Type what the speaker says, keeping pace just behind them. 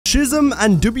Chisholm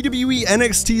and WWE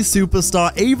NXT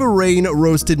superstar Ava Raine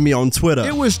roasted me on Twitter.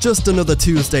 It was just another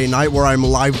Tuesday night where I'm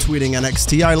live tweeting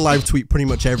NXT. I live tweet pretty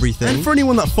much everything. And for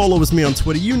anyone that follows me on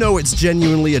Twitter, you know it's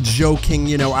genuinely a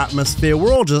joking, atmosphere.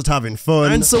 We're all just having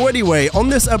fun. And so anyway, on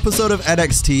this episode of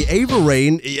NXT, Ava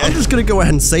Raine, I'm just gonna go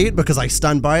ahead and say it because I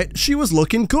stand by it, she was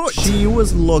looking good. She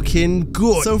was looking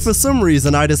good. So for some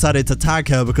reason, I decided to tag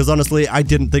her because honestly, I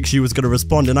didn't think she was gonna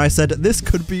respond. And I said, this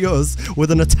could be us,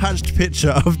 with an attached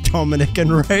picture of Dominic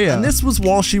and Rhea. And this was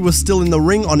while she was still in the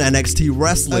ring on NXT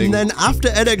Wrestling. And then after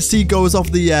NXT goes off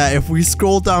the air, if we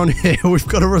scroll down here, we've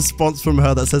got a response from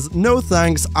her that says, no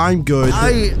thanks, I'm good.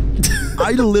 I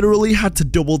literally had to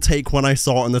double take when I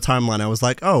saw it on the timeline. I was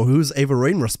like, oh, who's Ava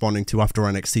Raine responding to after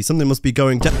NXT? Something must be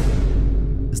going down.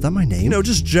 Is that my name?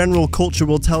 Just general culture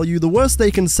will tell you the worst they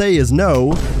can say is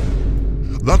no.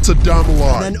 That's a damn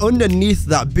lie. And then underneath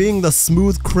that, being the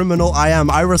smooth criminal I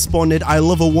am, I responded, I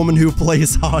love a woman who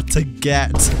plays hard to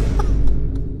get.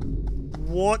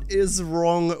 What is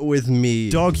wrong with me?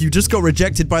 Dog, you just got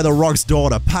rejected by The Rock's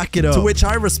daughter. Pack it up. To which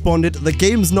I responded, the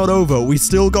game's not over. We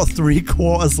still got 3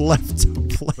 quarters left to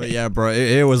play. But yeah, bro,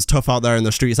 it was tough out there in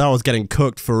the streets. I was getting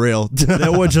cooked for real.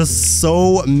 There were just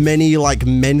so many,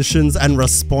 mentions and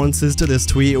responses to this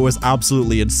tweet. It was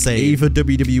absolutely insane. Ava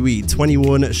WWE,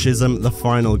 21, Chisholm, the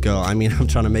final girl. I mean, I'm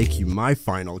trying to make you my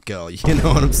final girl. You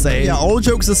know what I'm saying? Yeah, all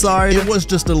jokes aside, it was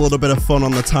just a little bit of fun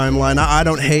on the timeline. I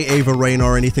don't hate Ava Raine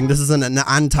or anything. This isn't an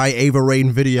anti-Ava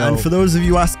Raine video. And for those of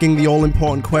you asking the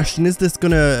all-important question, is this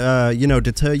gonna,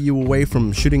 deter you away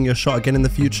from shooting your shot again in the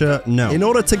future? No. In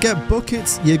order to get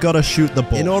buckets, you gotta shoot the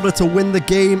ball. In order to win the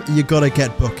game, you gotta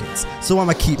get buckets. So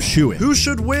I'ma keep shooting. Who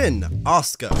should win?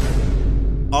 Asuka.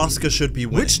 Asuka should be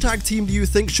winning. Which tag team do you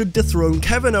think should dethrone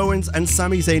Kevin Owens and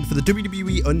Sami Zayn for the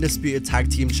WWE Undisputed Tag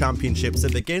Team Championships?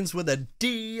 It begins with a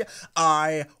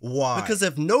DIY. Because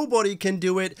if nobody can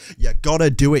do it, you gotta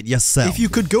do it yourself. If you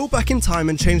could go back in time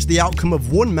and change the outcome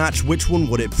of one match, which one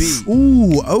would it be?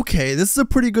 Ooh, okay, this is a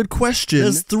pretty good question.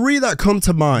 There's 3 that come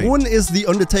to mind. One is The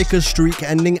Undertaker's streak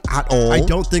ending at all. I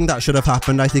don't think that should have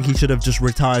happened. I think he should have just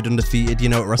retired undefeated,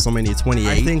 at WrestleMania 28.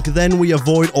 I think then we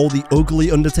avoid all the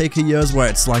ugly Undertaker years where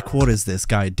it's like, what is this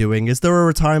guy doing? Is there a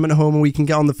retirement home and we can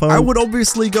get on the phone? I would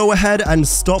obviously go ahead and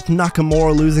stop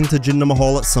Nakamura losing to Jinder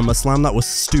Mahal at SummerSlam. That was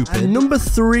stupid. And number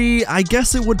 3, I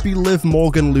guess it would be Liv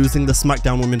Morgan losing the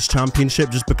SmackDown Women's Championship,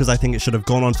 just because I think it should have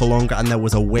gone on for longer and there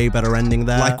was a way better ending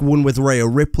there. Like one with Rhea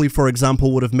Ripley, for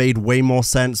example, would have made way more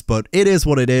sense, but it is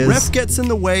what it is. Ref gets in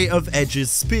the way of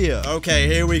Edge's spear. Okay,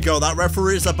 here we go. That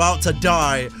referee's about to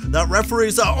die. That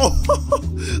referee's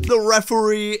the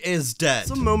referee is dead.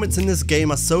 Some moments in this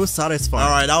game are so satisfying.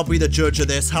 Alright, I'll be the judge of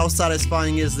this. How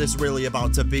satisfying is this really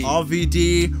about to be?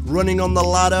 RVD running on the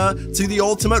ladder to the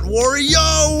Ultimate Warrior.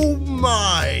 Oh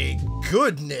my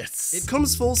goodness. It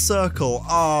comes full circle.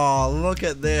 Oh, look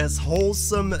at this.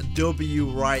 Wholesome W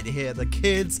right here. The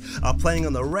kids are playing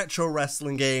on the retro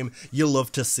wrestling game you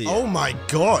love to see. Oh my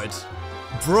god.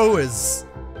 Bro is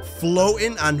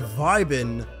floating and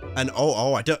vibing. And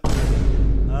I don't...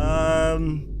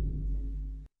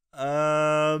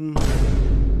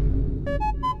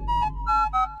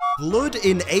 Blood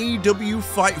in AEW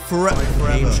Fight Forever.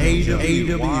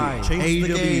 AEW. Change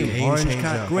the game. Orange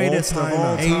Cat. Greatest of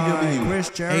all time. Chris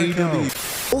Jericho.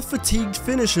 All fatigued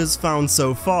finishes found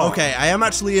so far. Okay, I am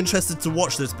actually interested to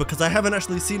watch this because I haven't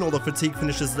actually seen all the fatigue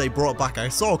finishes they brought back. I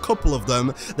saw a couple of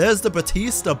them. There's the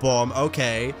Batista bomb.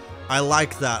 Okay. I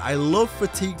like that. I love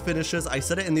fatigue finishes. I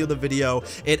said it in the other video.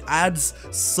 It adds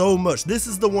so much. This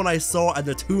is the one I saw at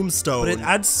the Tombstone, but it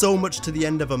adds so much to the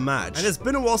end of a match. And it's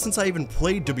been a while since I even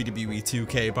played WWE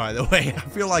 2K, by the way. I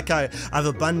feel like I've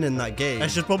abandoned that game. I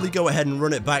should probably go ahead and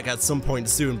run it back at some point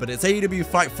soon, but it's AEW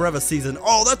Fight Forever season.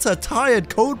 Oh, that's a tired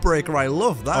code breaker. I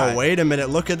love that. Oh, wait a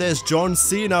minute. Look at this. John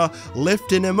Cena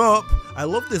lifting him up. I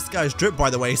love this guy's drip, by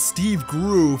the way. Steve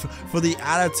Groove for the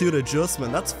attitude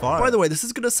adjustment. That's fine. By the way, this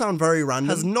is going to sound very random.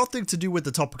 Has nothing to do with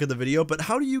the topic of the video, but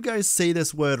how do you guys say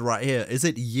this word right here? Is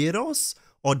it gyros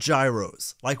or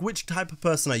gyros? Like, which type of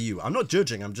person are you? I'm not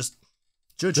judging. I'm just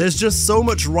judging. There's just so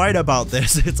much right about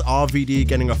this. It's RVD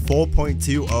getting a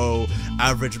 4.20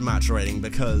 average match rating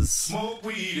because... Smoke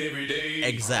weed every day.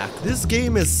 Exactly. This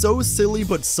game is so silly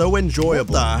but so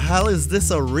enjoyable. What the hell is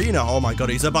this arena? Oh my god,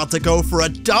 he's about to go for a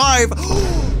dive.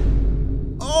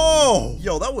 Oh! Whoa!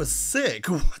 Yo, that was sick.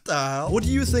 What the hell? What do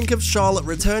you think of Charlotte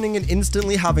returning and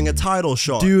instantly having a title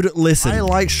shot? Dude, listen. I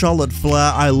like Charlotte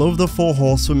Flair. I love the 4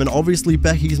 Horsewomen. Obviously,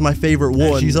 Becky's my favorite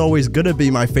one. She's always gonna be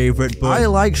my favorite, but I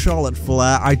like Charlotte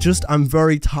Flair. I'm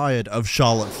very tired of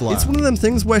Charlotte Flair. It's one of them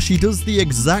things where she does the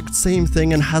exact same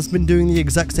thing and has been doing the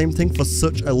exact same thing for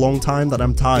such a long time that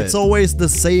I'm tired. It's always the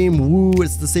same woo,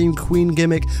 it's the same queen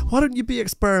gimmick. Why don't you be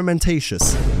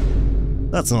experimentatious?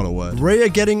 That's not a word. Rhea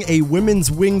getting a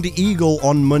women's winged eagle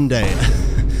on Monday.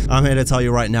 I'm here to tell you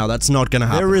right now, that's not gonna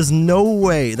happen. There is no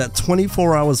way that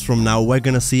 24 hours from now, we're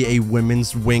gonna see a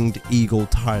women's winged eagle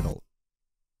title.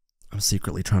 I'm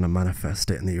secretly trying to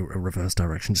manifest it in the reverse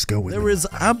direction. Just go with it. There is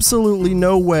absolutely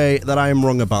no way that I am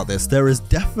wrong about this. There is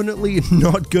definitely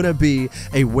not gonna be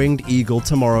a winged eagle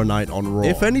tomorrow night on Raw.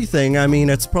 If anything, I mean,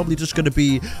 it's probably just gonna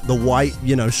be the white,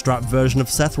 you know, strap version of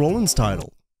Seth Rollins'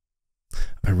 title.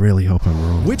 I really hope I'm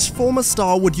wrong. Which former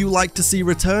star would you like to see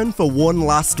return for one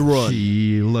last run?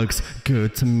 She looks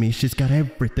good to me. She's got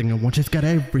everything I want. She's got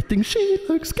everything. She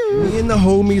looks good. Me and the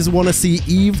homies want to see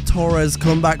Eve Torres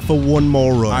come back for one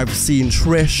more run. I've seen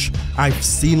Trish. I've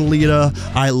seen Lita.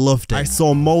 I loved it. I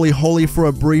saw Molly Holly for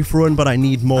a brief run, but I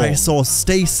need more. I saw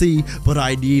Stacy, but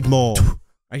I need more.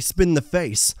 I spin the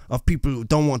face of people who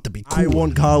don't want to be cool. I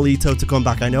want Carlito to come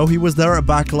back. I know he was there at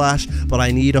Backlash, but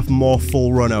I need a more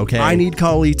full run, okay? I need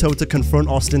Carlito to confront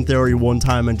Austin Theory one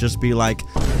time and just be like,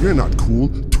 "You're not cool."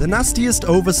 The nastiest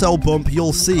oversell bump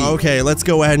you'll see. Okay, let's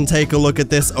go ahead and take a look at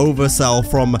this oversell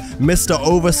from Mr.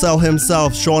 Oversell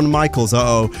himself, Shawn Michaels.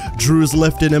 Uh-oh. Drew's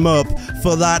lifting him up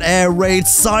for that air raid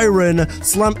siren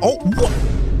slam. Oh, what?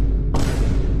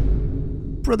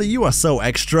 Brother, you are so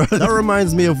extra. That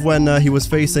reminds me of when he was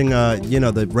facing, you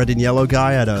know, the red and yellow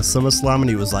guy at SummerSlam, and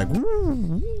he was like,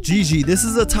 Gigi, this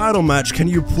is a title match. Can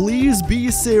you please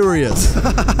be serious?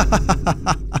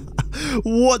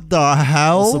 What the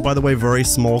hell? Also, by the way, very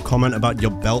small comment about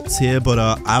your belts here, but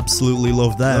absolutely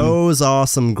love them. Those are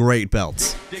some great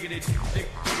belts.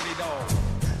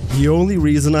 The only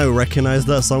reason I recognize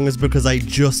that song is because I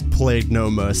just played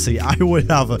No Mercy. I would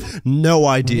have no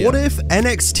idea. What if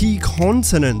NXT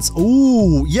Continents?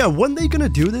 Ooh, yeah, weren't they gonna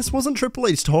do this? Wasn't Triple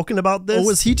H talking about this? Or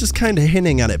was he just kind of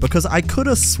hinting at it? Because I could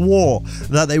have swore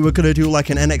that they were gonna do like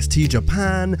an NXT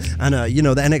Japan and, you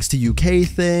know, the NXT UK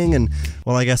thing, and,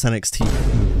 well, I guess NXT...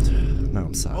 Now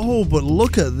I'm sad. Oh, but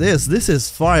look at this. This is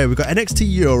fire. We've got NXT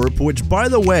Europe, which, by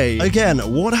the way, again,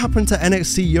 what happened to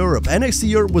NXT Europe? NXT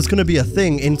Europe was going to be a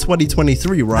thing in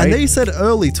 2023, right? And they said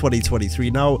early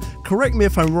 2023. Now, correct me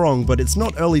if I'm wrong, but it's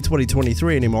not early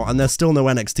 2023 anymore, and there's still no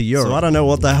NXT Europe. So I don't know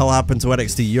what the hell happened to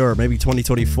NXT Europe. Maybe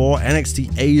 2024?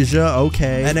 NXT Asia?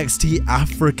 Okay. NXT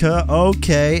Africa?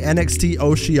 Okay. NXT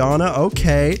Oceania?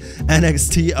 Okay.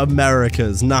 NXT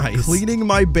Americas? Nice. Cleaning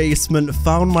my basement,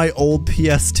 found my old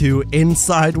PS2.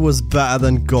 Inside was better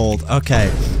than gold.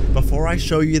 Okay, before I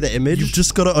show you the image, you've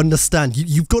just got to understand.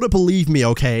 You've got to believe me,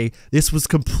 okay? This was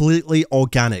completely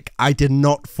organic. I did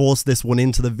not force this one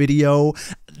into the video.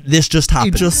 This just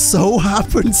happened. It just so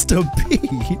happens to be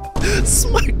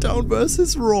SmackDown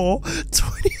versus Raw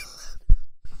 2011.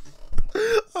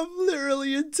 I'm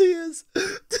literally in tears.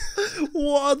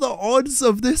 What are the odds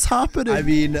of this happening? I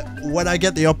mean, when I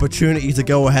get the opportunity to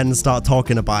go ahead and start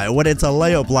talking about it, when it's a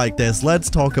layup like this, let's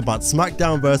talk about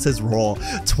SmackDown vs. Raw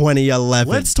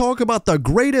 2011. Let's talk about the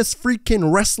greatest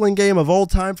freaking wrestling game of all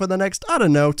time for the next, I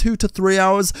don't know, 2 to 3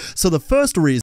 hours. So the first reason